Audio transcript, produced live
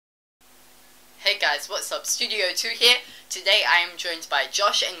Hey guys, what's up? Studio 2 here. Today I am joined by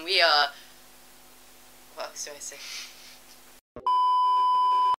Josh and we are... What else do I say?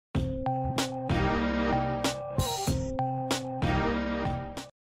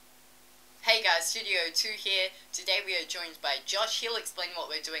 Hey guys, Studio 2 here. Today we are joined by Josh. He'll explain what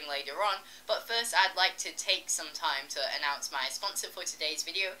we're doing later on. But first I'd like to take some time to announce my sponsor for today's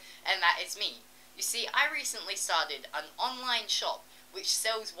video, and that is me. You see, I recently started an online shop which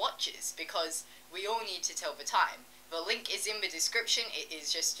sells watches because we all need to tell the time. The link is in the description. It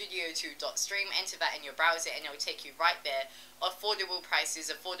is just studio2.stream. Enter that in your browser and it will take you right there. Affordable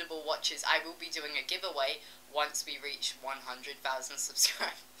prices, affordable watches. I will be doing a giveaway once we reach 100,000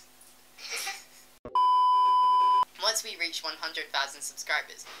 subscribers. Once we reach 100,000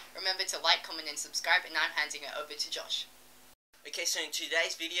 subscribers. Remember to like, comment and subscribe, and I'm handing it over to Josh. Okay, so in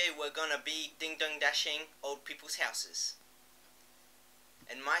today's video we're gonna be ding dong dashing old people's houses.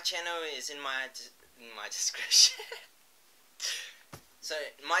 And my channel is in my description. So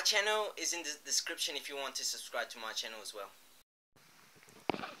my channel is in the description if you want to subscribe to my channel as well.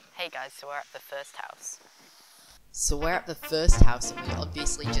 Hey guys, so we're at the first house. And we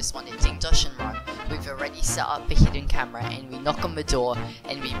obviously just want to ding dash and run. We've already set up the hidden camera and we knock on the door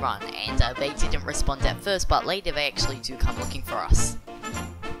and we run, and they didn't respond at first, but later they actually do come looking for us.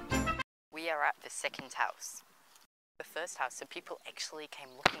 We are at the second house. The first house, so people actually came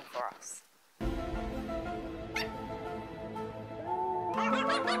looking for us.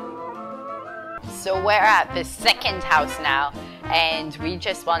 So we're at the second house now, and we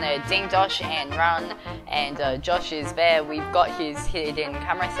just want to ding dash and run, and Josh is there. We've got his hidden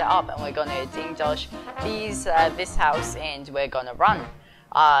camera set up and we're gonna ding dash this house and we're gonna run.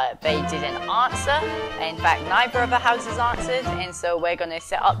 They didn't answer. In fact, neither of the houses answered, and so we're gonna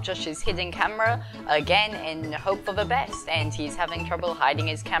set up Josh's hidden camera again and hope for the best, and he's having trouble hiding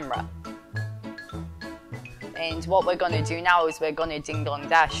his camera. And what we're gonna do now is we're gonna ding dong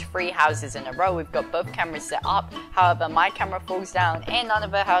dash 3 houses in a row. We've got both cameras set up, however my camera falls down and none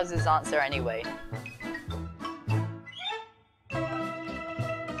of the houses answer anyway.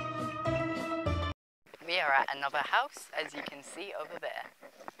 We are at another house, as you can see over there.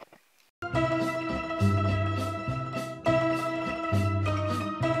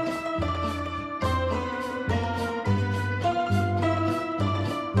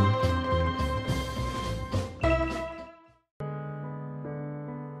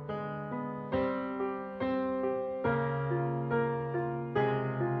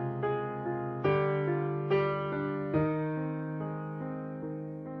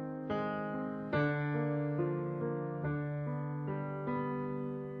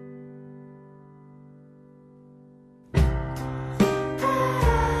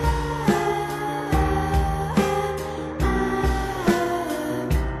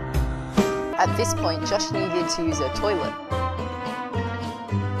 At this point, Josh needed to use a toilet.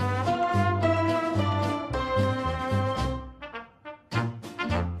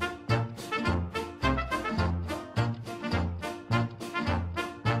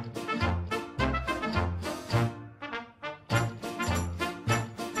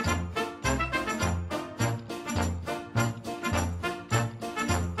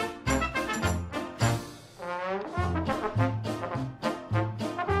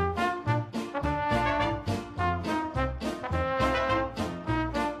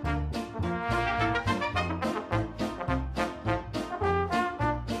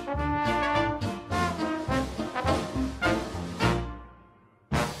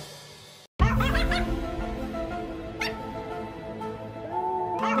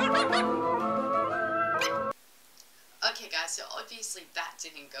 Okay guys, so obviously that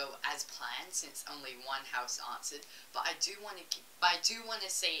didn't go as planned since only one house answered, but I do want to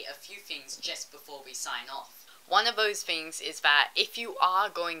say a few things just before we sign off. One of those things is that if you are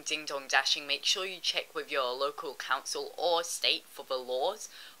going ding dong dashing, make sure you check with your local council or state for the laws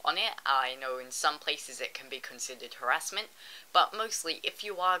on it. I know in some places it can be considered harassment, but mostly if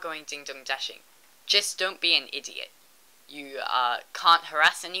you are going ding dong dashing, just don't be an idiot. You can't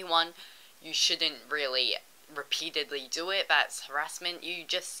harass anyone. You shouldn't really repeatedly do it. That's harassment. You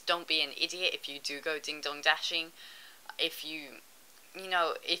just don't be an idiot if you do go ding dong dashing. If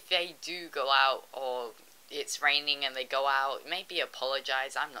if they do go out or it's raining and they go out, maybe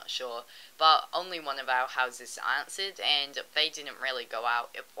apologize, I'm not sure, but only one of our houses answered and they didn't really go out.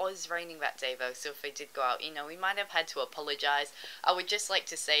 It was raining that day though, so if they did go out, we might have had to apologize. I would just like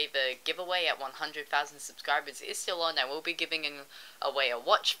to say the giveaway at 100,000 subscribers is still on. I will be giving away a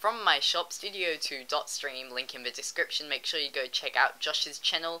watch from my shop, studio2.stream, link in the description. Make sure you go check out Josh's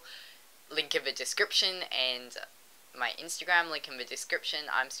channel, link in the description, and my Instagram, link in the description.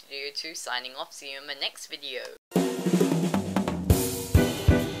 I'm Studio2 signing off. See you in my next video.